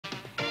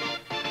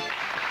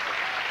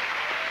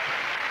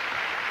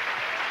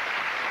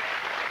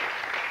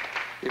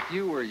If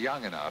you were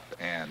young enough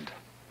and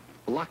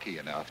lucky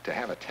enough to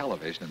have a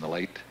television in the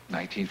late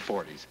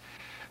 1940s,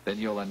 then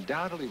you'll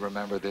undoubtedly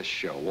remember this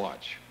show.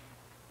 Watch.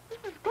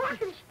 Mrs.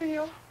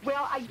 Glockenspiel.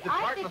 Well, I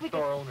think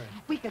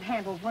we could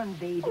handle one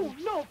baby. Oh,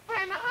 no,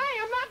 Fran, I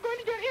am not going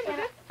to get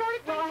into this sort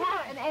of thing.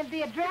 Well, and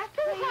the address,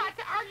 Too hot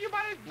to argue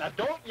about it. Now,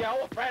 don't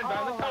yell. Fran's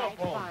on the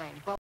telephone.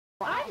 Fine. Well,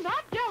 I'm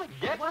not yelling.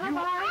 Yes, one of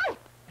our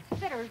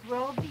sitters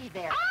will be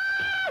there.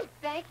 Ow!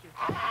 Thank you.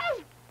 Ow!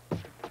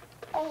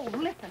 Oh,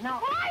 listen, now.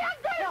 Why, I'm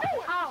going to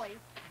do it. Ollie,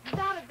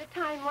 not at the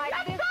time like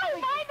Let this. go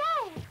my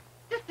nose.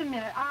 Just a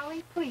minute,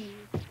 Ollie, please.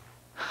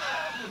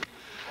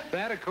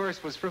 That, of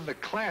course, was from the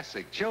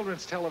classic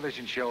children's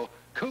television show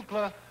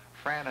Kukla,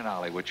 Fran and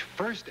Ollie, which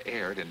first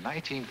aired in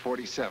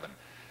 1947.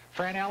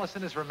 Fran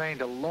Allison has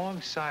remained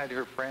alongside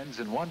her friends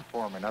in one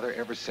form or another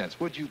ever since.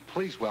 Would you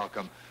please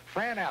welcome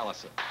Fran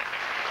Allison?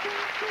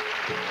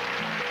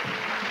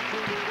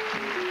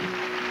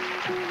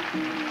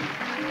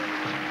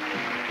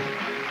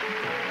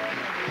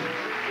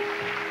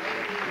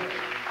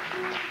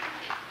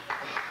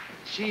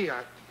 Gee,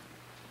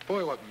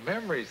 boy, what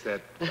memories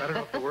that, I don't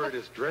know if the word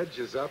is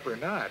dredges up or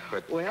not,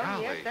 but Well,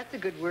 golly. yes, that's a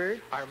good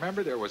word. I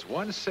remember there was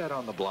one set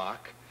on the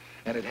block,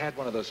 and it had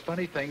one of those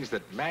funny things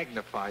that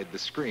magnified the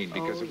screen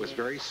because it was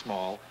very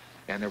small,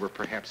 and there were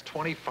perhaps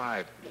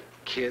 25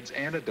 kids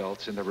and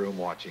adults in the room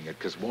watching it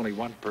because only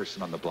one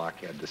person on the block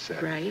had the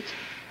set. Right.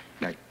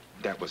 Now,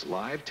 that was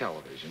live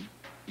television.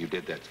 You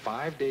did that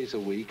 5 days a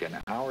week, an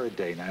hour a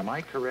day. Now, am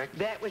I correct?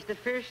 That was the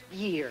first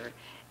year.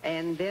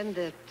 And then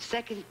the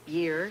second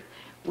year,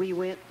 we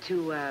went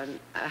to a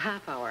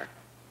half hour,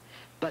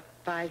 but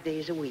 5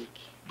 days a week.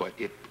 But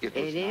it was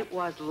And it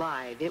was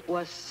live. It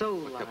was so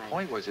live. The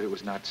point was that it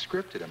was not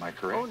scripted, am I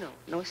correct? Oh, no,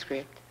 no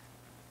script.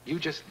 You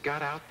just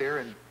got out there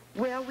and...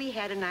 Well, we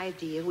had an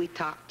idea. We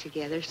talked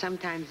together.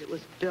 Sometimes it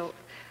was built,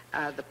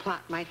 the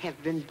plot might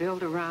have been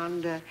built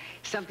around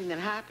something that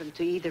happened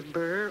to either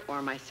Burr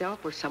or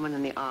myself or someone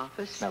in the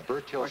office. Now, Burr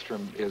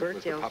Tillstrom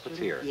was the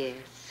puppeteer. Yes.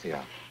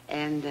 Yeah.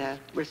 And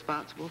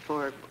responsible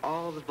for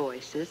all the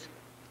voices.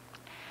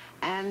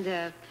 And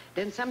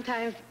then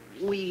sometimes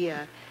we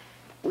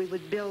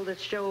would build a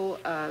show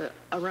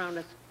around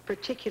a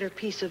particular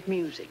piece of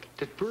music.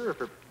 Did Burr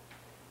ever...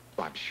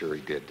 Well, I'm sure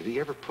he did. Did he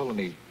ever pull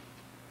any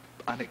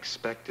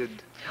unexpected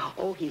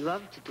Oh, he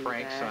loved to do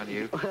pranks that. on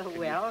you?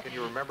 Can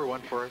you remember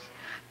one for us?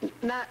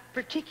 Not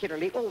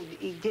particularly. Oh,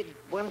 he did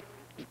one.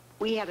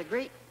 We had a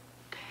great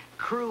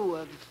crew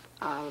of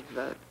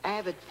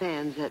avid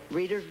fans at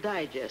Reader's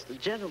Digest, the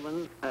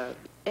gentlemen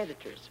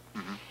editors.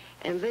 Mm-hmm.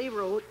 And they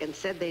wrote and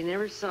said they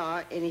never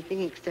saw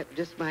anything except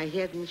just my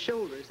head and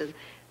shoulders. And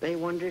they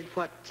wondered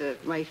what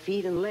my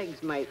feet and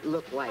legs might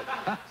look like.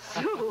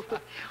 So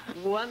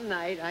one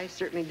night, I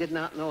certainly did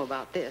not know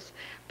about this,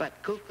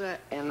 but Kukla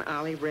and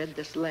Ollie read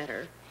this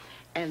letter.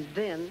 And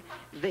then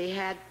they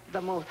had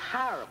the most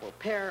horrible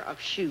pair of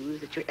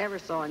shoes that you ever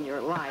saw in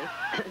your life.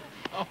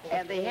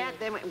 And they had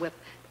them with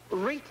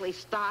wrinkly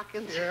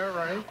stockings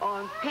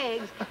on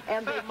pegs,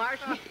 and they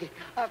marched me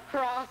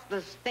across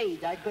the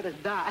stage. I could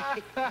have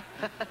died.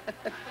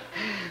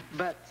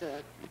 But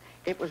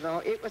it was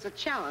a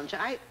challenge.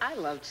 I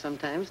loved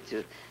sometimes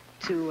to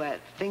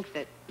think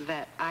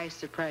that I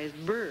surprised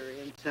Burr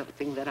in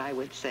something that I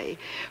would say.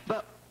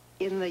 But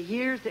in the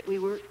years that we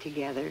worked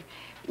together,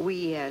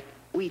 we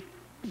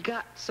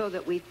got so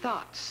that we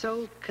thought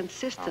so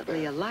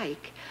consistently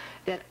alike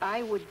that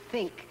I would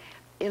think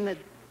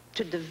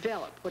to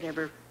develop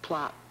whatever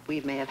plot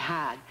we may have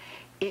had,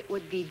 it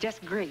would be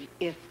just great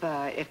if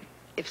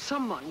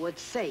someone would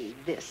say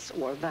this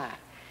or that.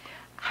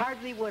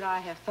 Hardly would I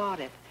have thought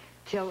it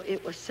till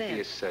it was said. He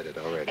has said it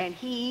already. And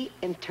he,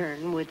 in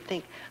turn, would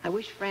think, I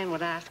wish Fran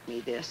would ask me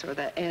this or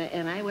that,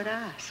 and I would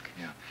ask.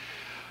 Yeah.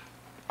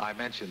 I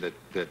mentioned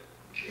that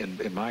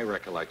in my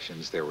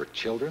recollections, there were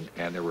children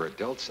and there were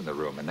adults in the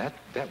room, and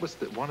that was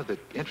one of the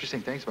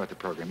interesting things about the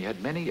program. You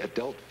had many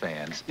adult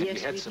fans, and Yes,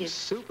 you had we some did.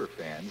 super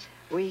fans.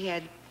 We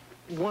had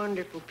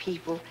wonderful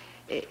people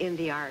in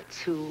the arts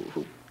who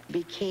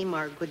became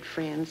our good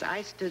friends.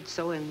 I stood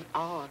so in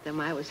awe of them,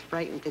 I was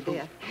frightened to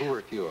death. Who were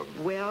a few of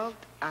them? Well,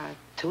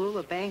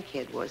 Tallulah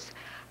Bankhead was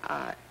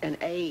an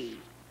A1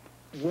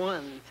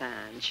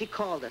 fan. She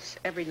called us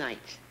every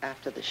night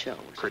after the shows.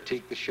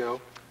 Critique the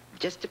show?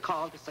 Just to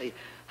call to say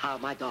how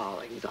my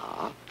darlings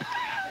are.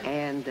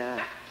 And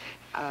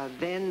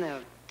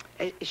then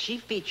she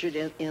featured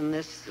in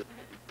this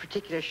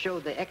particular show,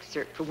 the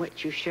excerpt from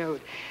which you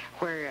showed,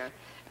 where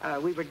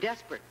we were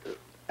desperate.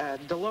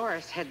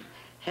 Dolores had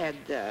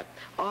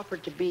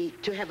offered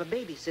to have a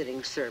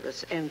babysitting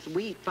service, and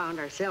we found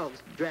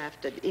ourselves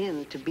drafted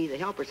in to be the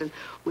helpers. And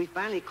we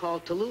finally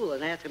called Tallulah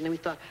and asked her, and then we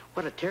thought,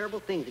 what a terrible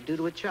thing to do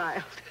to a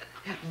child.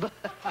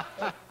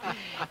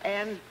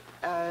 And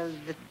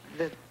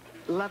the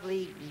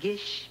lovely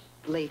Gish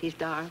ladies,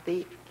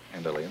 Dorothy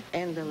And Lillian.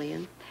 and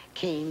Lillian,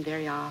 came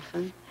very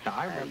often. Now,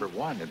 I remember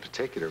one in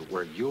particular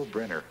where Yul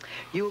Brynner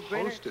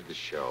hosted the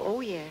show.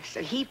 Oh, yes.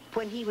 And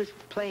when he was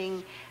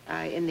playing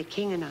in The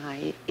King and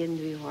I in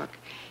New York,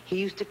 he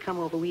used to come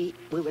over. We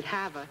would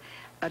have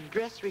a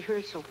dress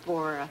rehearsal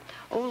for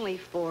only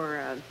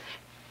for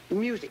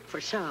music, for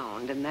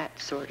sound and that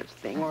sort of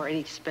thing, or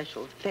any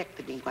special effect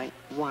that we might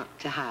want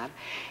to have.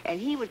 And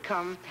he would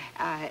come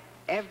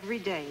every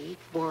day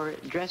for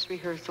dress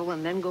rehearsal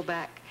and then go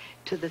back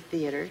to the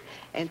theater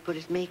and put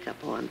his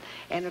makeup on.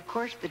 And of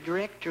course, the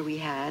director we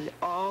had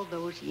all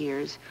those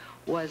years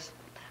was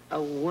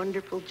a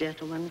wonderful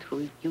gentleman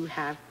who you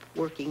have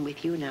working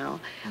with you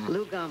now,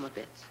 Lou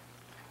Gomovitz.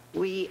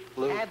 We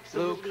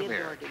absolutely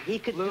adored him. He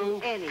could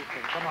do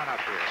anything. Come on up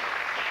here.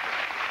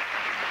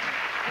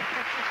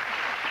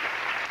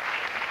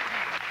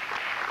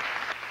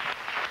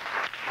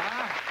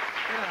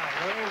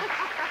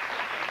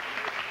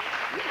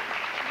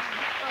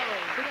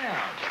 Sit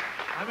down.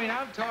 I mean,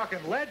 I'm talking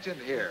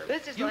legend here.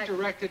 This is you like...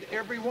 directed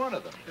every one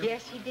of them.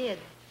 Yes, he did.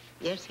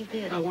 Yes, he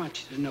did. I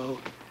want you to know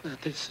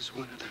that this is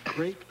one of the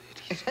great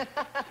ladies in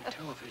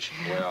television.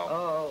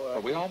 Well,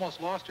 but we almost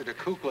lost her to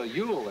Kukla,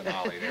 Yule, and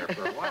Ollie there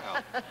for a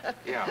while.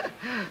 Yeah.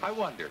 I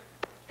wonder,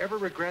 ever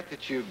regret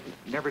that you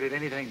never did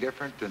anything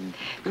different than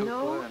Kukla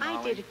No, and I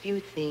Ollie? did a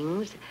few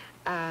things.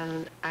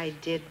 I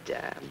did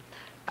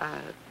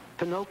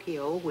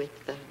Pinocchio with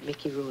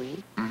Mickey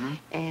Rooney,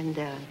 and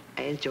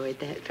I enjoyed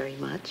that very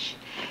much.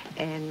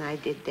 And I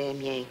did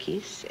Damn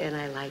Yankees, and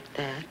I liked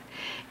that.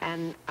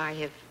 And I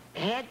have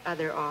had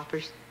other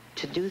offers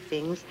to do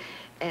things,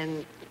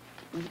 and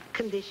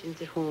conditions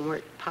at home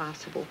weren't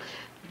possible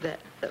that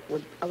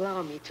would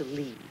allow me to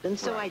leave, and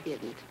so I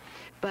didn't.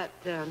 But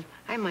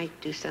I might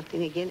do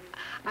something again.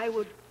 I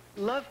would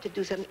love to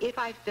do something if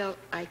I felt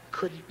I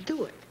could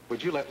do it.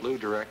 Would you let Lou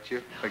direct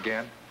you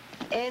again?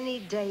 Any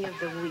day of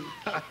the week.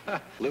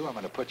 Lou, I'm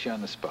going to put you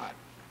on the spot.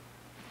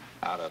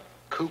 Out of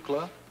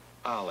Kukla,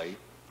 Ollie,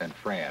 and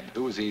Fran,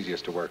 who was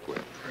easiest to work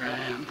with?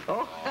 Fran.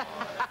 Oh,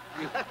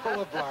 you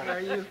full of barney.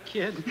 Are you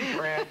kidding?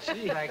 Fran,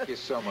 thank you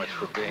so much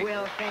for being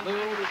Well, here. thank Lou, you.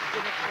 It's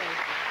been a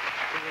pleasure.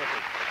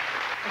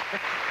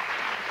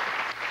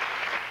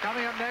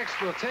 Coming up next,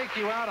 we'll take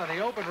you out on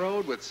the open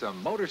road with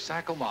some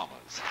motorcycle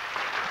mamas.